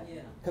great.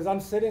 Yeah. Because I'm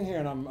sitting here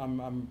and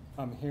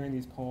I'm hearing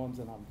these poems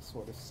and I'm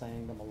sort of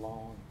saying them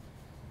along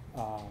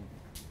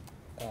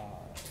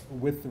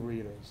with the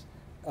readers.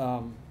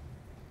 I'm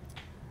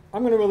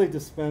going to really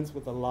dispense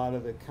with a lot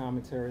of the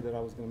commentary that I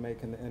was going to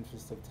make in the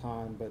interest of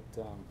time, but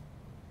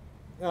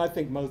I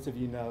think most of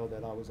you know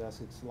that I was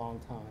Essex's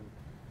longtime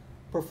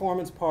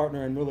performance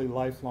partner and really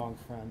lifelong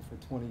friend for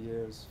 20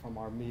 years from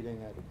our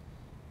meeting at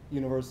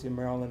University of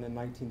Maryland in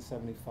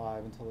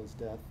 1975 until his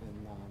death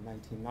in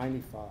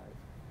 1995.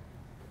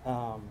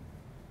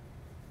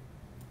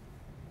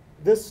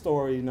 This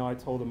story, you know, I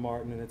told to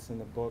Martin, and it's in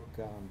the book.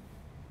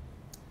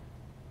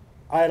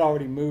 I had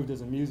already moved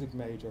as a music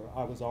major.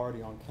 I was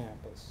already on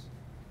campus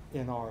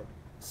in our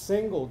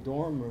single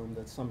dorm room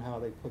that somehow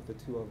they put the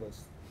two of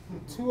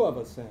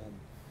us in,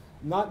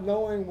 not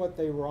knowing what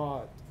they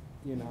wrought,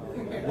 you know,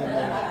 when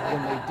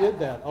they did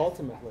that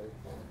ultimately.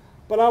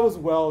 But I was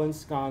well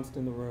ensconced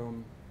in the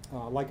room,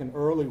 like an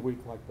early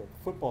week like the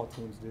football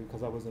teams do,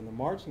 because I was in the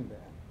marching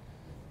band.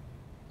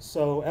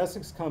 So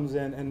Essex comes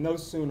in, and no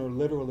sooner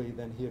literally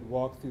than he had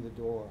walked through the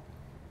door,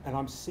 and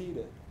I'm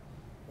seated.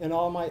 In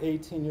all my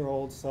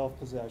 18-year-old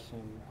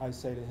self-possession, I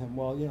say to him,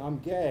 well, you know, I'm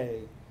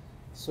gay,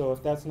 so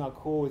if that's not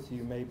cool with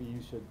you, maybe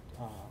you should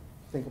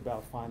think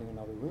about finding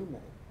another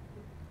roommate.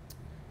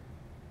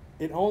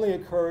 It only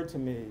occurred to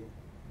me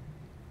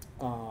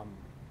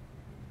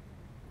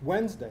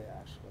Wednesday,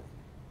 actually.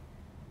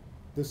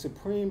 The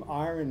supreme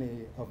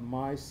irony of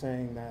my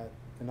saying that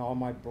in all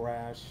my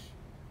brash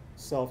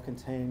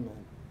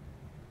self-containment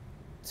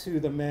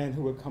to the man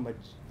who would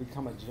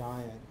become a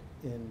giant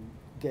in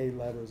gay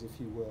letters, if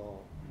you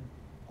will,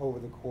 over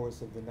the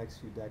course of the next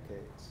few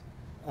decades.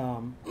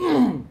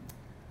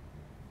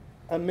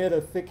 Amid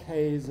a thick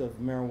haze of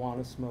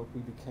marijuana smoke,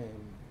 we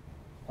became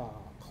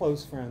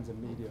close friends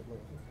immediately.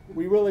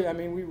 We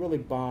really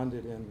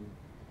bonded in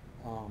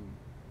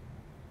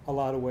a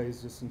lot of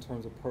ways, just in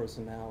terms of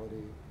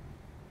personality,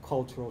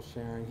 cultural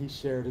sharing. He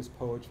shared his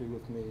poetry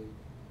with me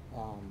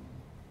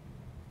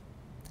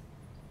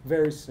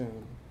very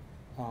soon.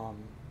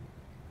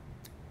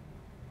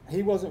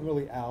 He wasn't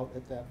really out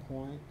at that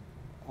point,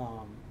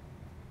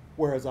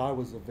 whereas I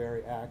was a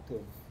very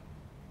active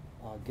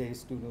Gay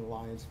Student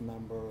Alliance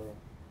member,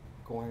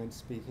 going and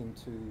speaking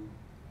to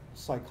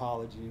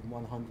psychology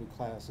 100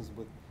 classes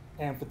with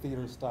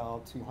amphitheater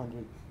style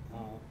 200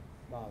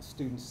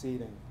 student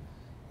seating.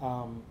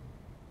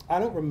 I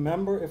don't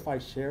remember if I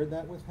shared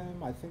that with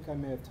him. I think I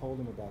may have told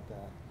him about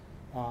that.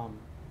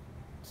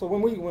 So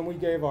when we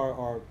gave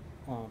our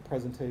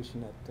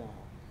presentation at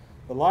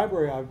the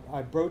library,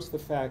 I broached the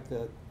fact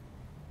that,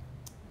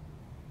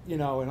 you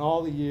know, in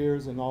all the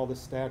years and all the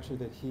stature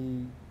that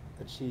he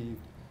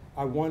achieved,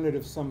 I wondered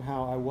if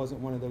somehow I wasn't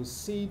one of those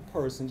seed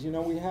persons. You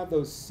know, we have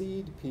those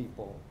seed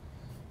people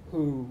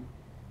who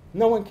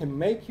no one can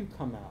make you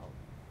come out,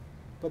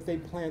 but they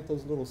plant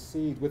those little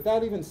seeds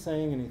without even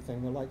saying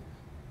anything. They're like,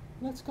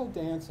 let's go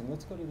dancing,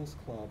 let's go to this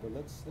club, or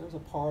there's a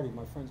party,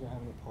 my friends are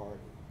having a party.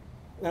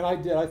 And I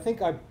did. I think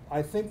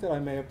that I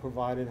may have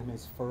provided him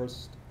his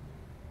first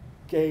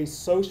gay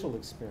social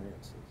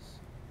experiences.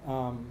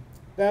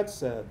 That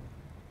said,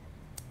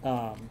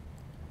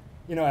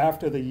 you know,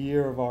 after the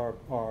year of our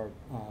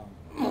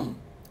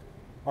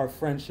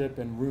friendship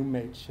and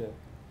roommateship,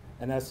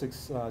 and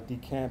Essex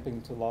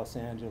decamping to Los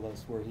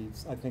Angeles, where he,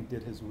 I think,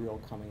 did his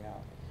real coming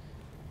out,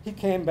 he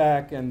came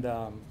back and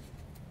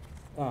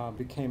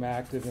became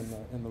active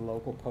in the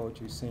local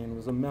poetry scene.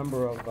 Was a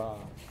member of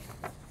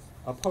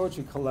a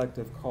poetry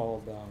collective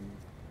called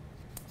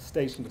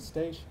Station to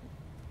Station,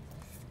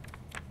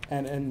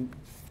 and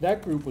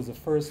that group was the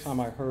first time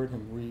I heard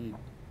him read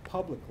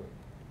publicly.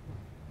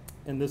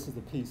 And this is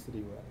the piece that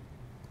he read.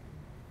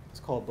 It's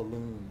called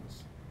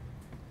Balloons.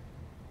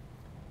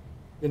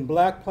 In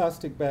black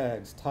plastic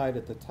bags tied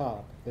at the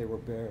top, they were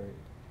buried.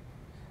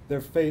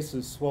 Their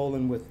faces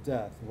swollen with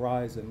death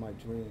rise in my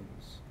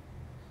dreams.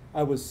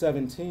 I was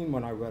 17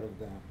 when I read of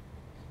them.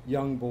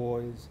 Young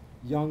boys,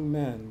 young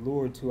men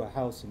lured to a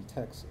house in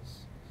Texas.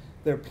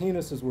 Their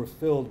penises were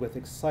filled with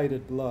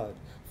excited blood.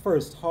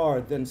 First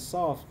hard, then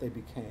soft they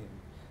became,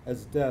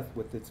 as death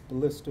with its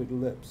blistered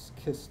lips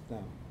kissed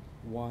them,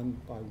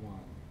 one by one.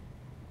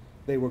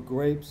 They were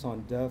grapes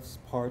on death's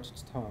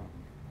parched tongue.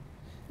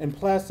 In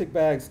plastic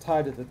bags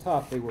tied at the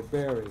top, they were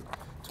buried.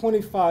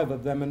 25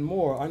 of them and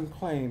more,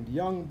 unclaimed,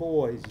 young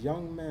boys,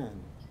 young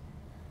men.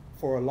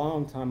 For a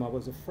long time, I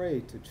was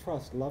afraid to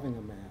trust loving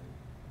a man.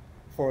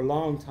 For a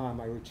long time,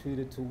 I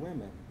retreated to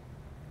women.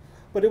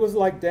 But it was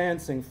like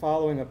dancing,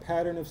 following a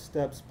pattern of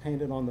steps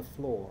painted on the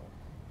floor.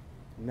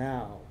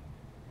 Now,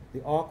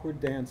 the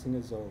awkward dancing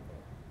is over.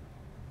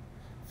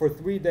 For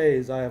 3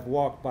 days, I have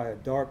walked by a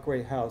dark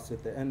gray house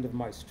at the end of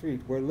my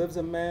street where lives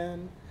a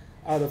man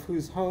out of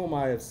whose home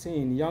I have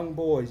seen young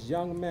boys,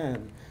 young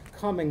men,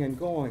 coming and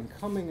going,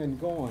 coming and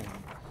going.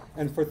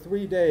 And for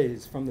 3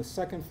 days, from the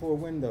second floor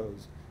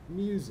windows,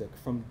 music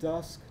from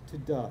dusk to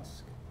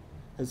dusk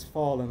has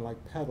fallen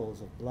like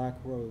petals of black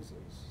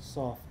roses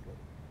softly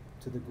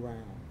to the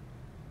ground.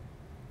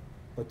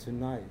 But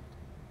tonight,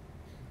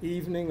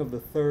 evening of the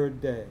third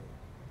day,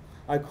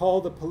 I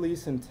call the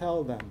police and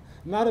tell them,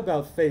 not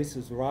about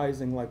faces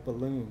rising like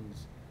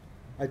balloons.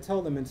 I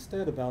tell them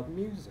instead about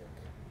music,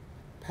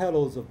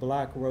 petals of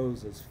black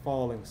roses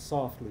falling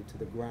softly to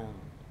the ground.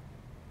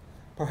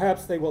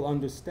 Perhaps they will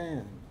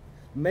understand.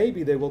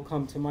 Maybe they will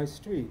come to my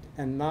street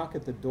and knock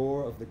at the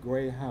door of the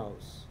gray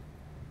house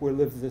where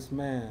lives this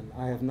man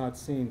I have not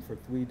seen for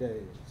 3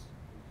 days,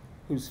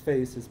 whose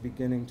face is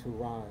beginning to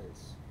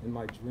rise. in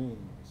my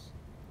dreams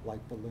like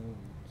balloons.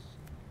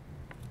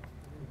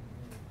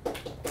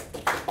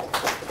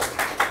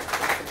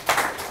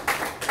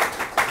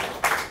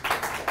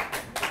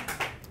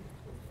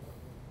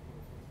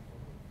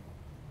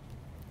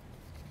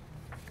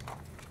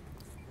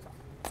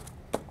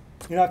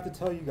 You know, I have to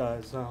tell you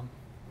guys,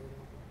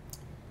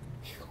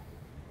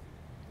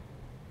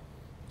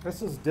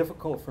 this is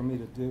difficult for me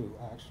to do,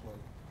 actually.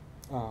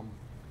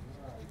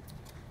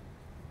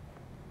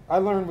 I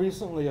learned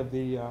recently of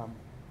the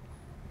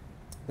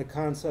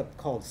concept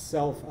called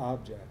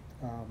self-object.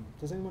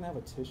 Does anyone have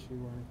a tissue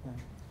or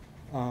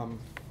anything?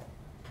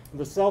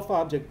 The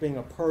self-object being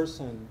a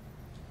person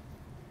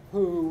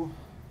who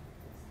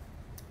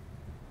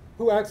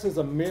acts as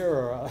a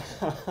mirror,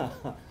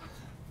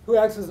 who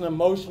acts as an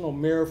emotional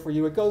mirror for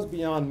you. It goes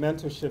beyond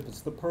mentorship.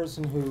 It's the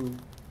person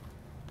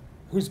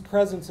whose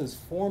presence is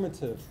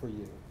formative for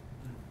you.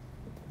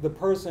 The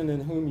person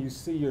in whom you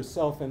see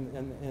yourself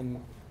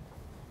and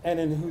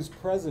in whose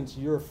presence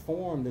you're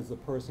formed as the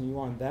person you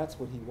are, and that's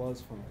what he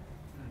was for me.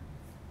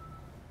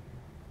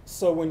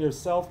 So when your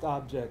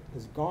self-object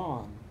is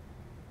gone,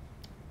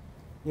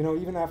 you know,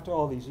 even after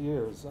all these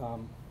years,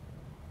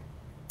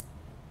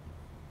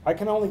 I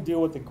can only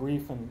deal with the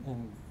grief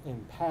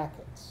in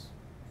packets,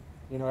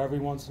 you know, every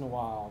once in a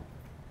while,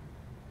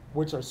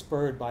 which are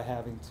spurred by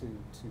having to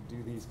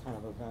do these kind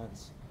of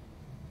events.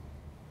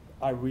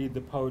 I read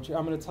the poetry.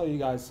 I'm going to tell you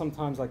guys,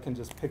 sometimes I can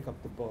just pick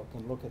up the book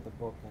and look at the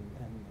book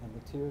and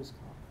the tears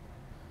come.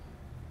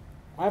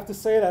 I have to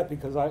say that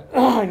because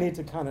I need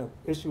to kind of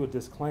issue a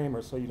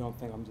disclaimer so you don't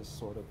think I'm just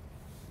sort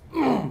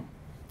of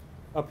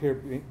up here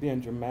being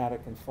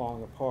dramatic and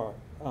falling apart.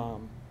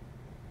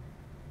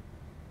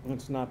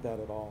 It's not that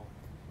at all.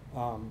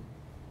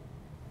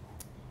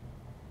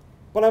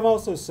 But I've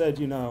also said,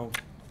 you know,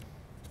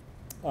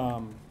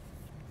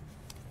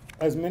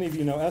 as many of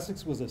you know,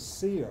 Essex was a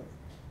seer.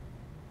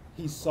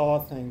 He saw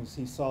things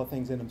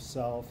in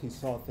himself, he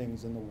saw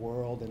things in the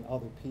world and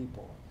other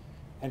people,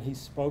 and he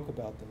spoke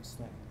about those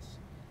things.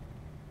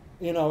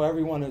 You know,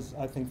 everyone is,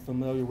 I think,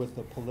 familiar with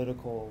the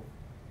political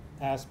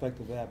aspect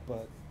of that,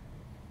 but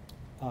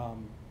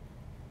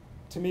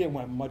to me it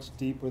went much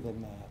deeper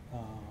than that.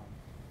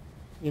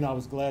 You know, I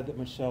was glad that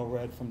Michelle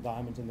read From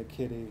Diamonds and the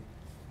Kitty,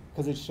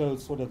 because it showed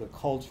sort of the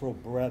cultural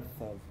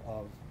breadth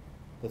of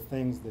the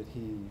things that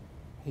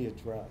he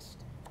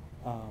addressed.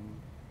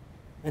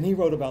 And he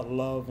wrote about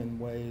love in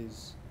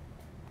ways,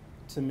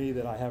 to me,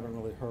 that I haven't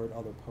really heard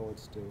other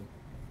poets do.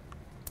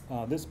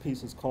 This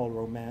piece is called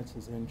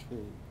Romance's Intrigue.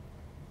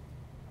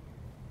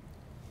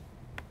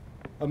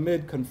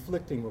 Amid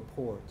conflicting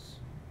reports,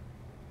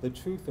 the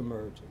truth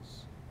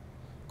emerges,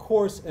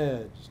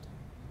 coarse-edged,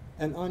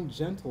 an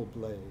ungentle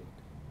blade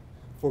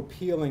for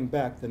peeling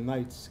back the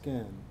night's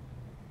skin.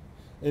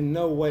 In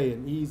no way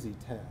an easy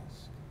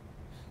task.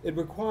 It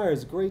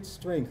requires great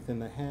strength in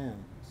the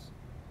hands,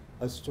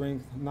 a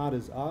strength not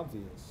as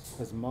obvious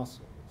as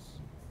muscles.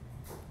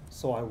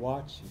 So I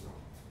watch you,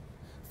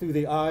 through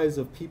the eyes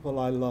of people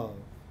I love.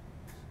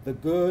 The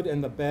good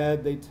and the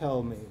bad they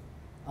tell me,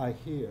 I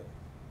hear.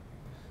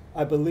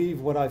 I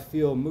believe what I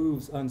feel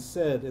moves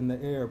unsaid in the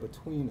air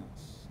between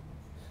us.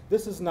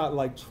 This is not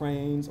like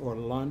trains or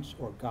lunch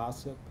or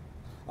gossip.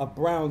 A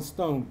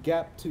brownstone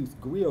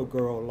gap-toothed griot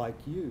girl like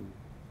you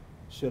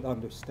should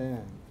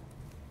understand.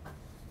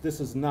 This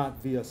is not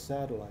via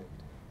satellite.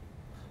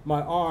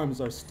 My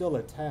arms are still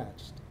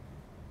attached,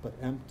 but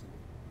empty.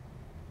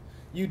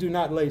 You do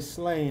not lay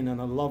slain in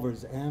a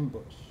lover's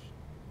ambush.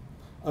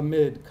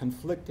 Amid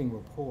conflicting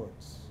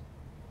reports,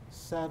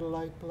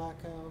 satellite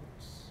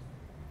blackouts,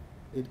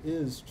 it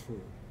is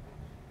true.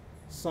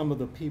 Some of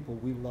the people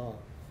we love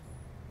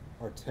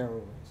are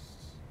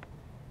terrorists.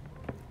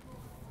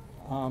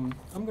 I'm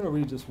going to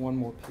read just one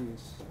more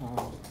piece.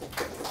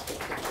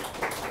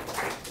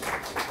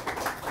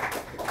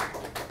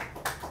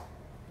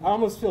 I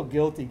almost feel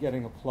guilty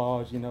getting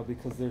applause, you know,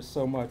 because there's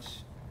so much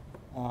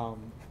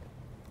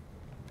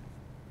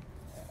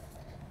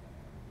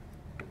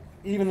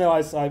even though I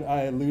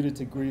alluded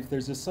to grief,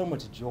 there's just so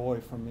much joy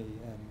for me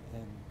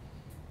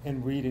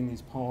in reading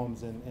these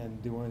poems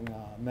and doing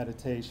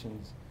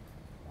meditations,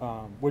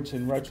 which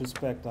in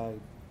retrospect I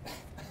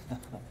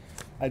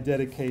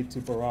dedicate to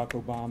Barack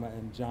Obama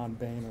and John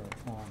Boehner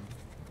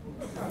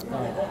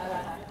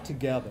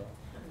together.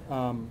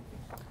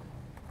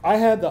 I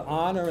had the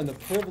honor and the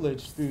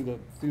privilege through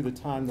the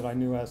time that I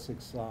knew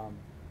Essex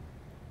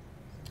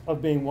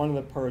of being one of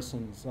the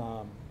persons,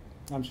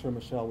 I'm sure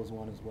Michelle was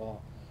one as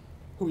well,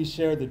 who he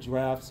shared the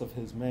drafts of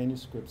his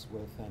manuscripts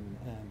with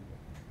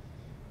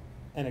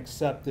and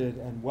accepted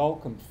and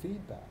welcomed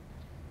feedback.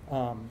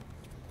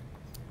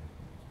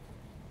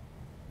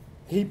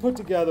 He put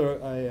together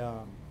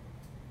a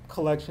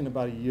collection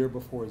about a year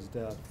before his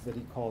death that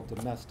he called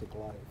Domestic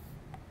Life.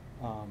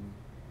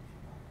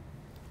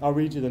 I'll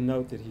read you the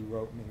note that he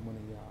wrote me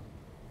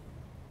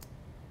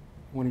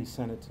when he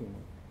sent it to me.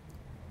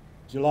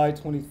 July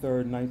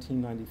 23rd,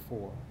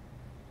 1994.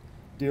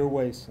 Dear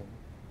Wayson,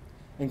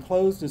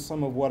 enclosed is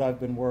some of what I've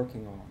been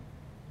working on.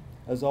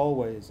 As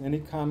always, any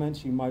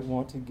comments you might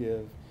want to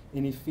give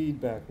Any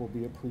feedback will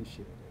be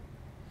appreciated.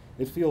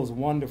 It feels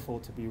wonderful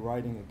to be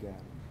writing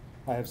again.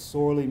 I have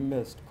sorely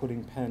missed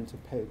putting pen to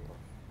paper.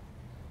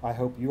 I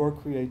hope your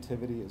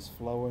creativity is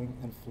flowing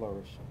and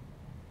flourishing.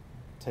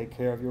 Take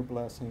care of your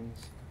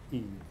blessings,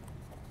 Eve.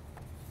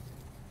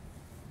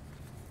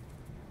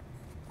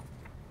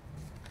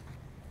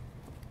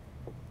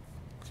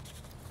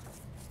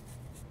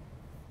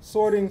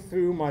 Sorting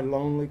through my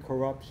lonely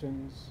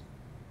corruptions,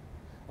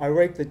 I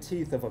rake the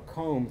teeth of a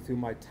comb through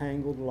my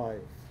tangled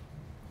life,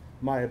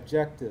 my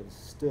objectives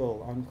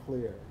still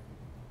unclear.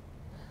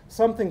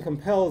 Something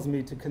compels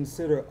me to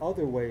consider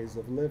other ways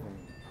of living,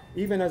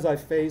 even as I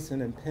face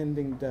an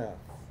impending death,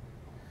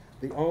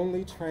 the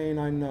only train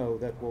I know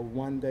that will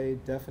one day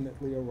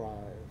definitely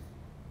arrive.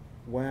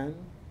 When?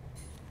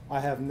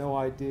 I have no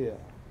idea.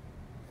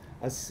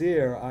 A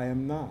seer I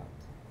am not,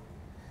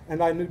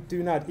 and I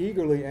do not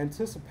eagerly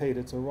anticipate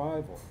its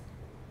arrival,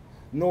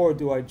 nor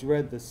do I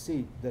dread the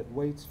seat that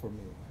waits for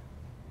me,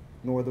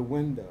 nor the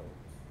window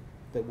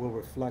that will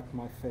reflect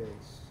my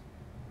face.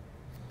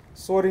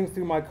 Sorting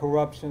through my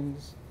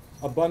corruptions,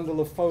 a bundle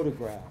of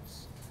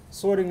photographs,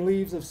 sorting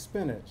leaves of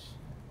spinach,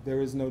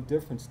 there is no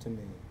difference to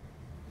me.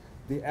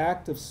 The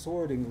act of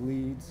sorting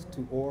leads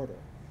to order,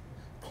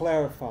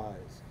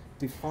 clarifies,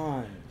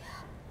 defines,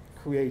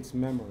 creates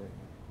memory.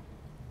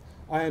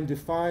 I am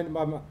defined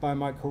by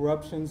my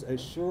corruptions as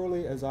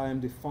surely as I am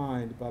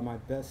defined by my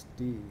best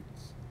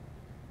deeds.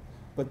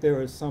 But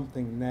there is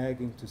something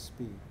nagging to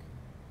speak,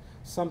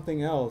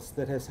 something else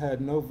that has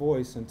had no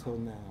voice until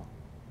now.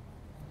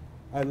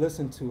 I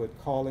listen to it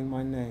calling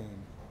my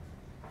name,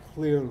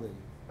 clearly,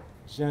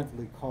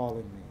 gently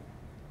calling me.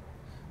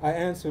 I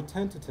answer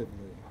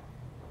tentatively.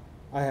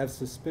 I have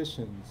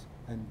suspicions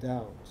and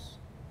doubts.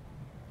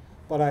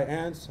 But I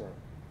answer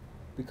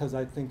because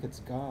I think it's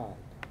God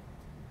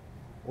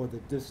or the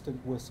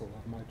distant whistle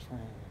of my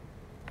train.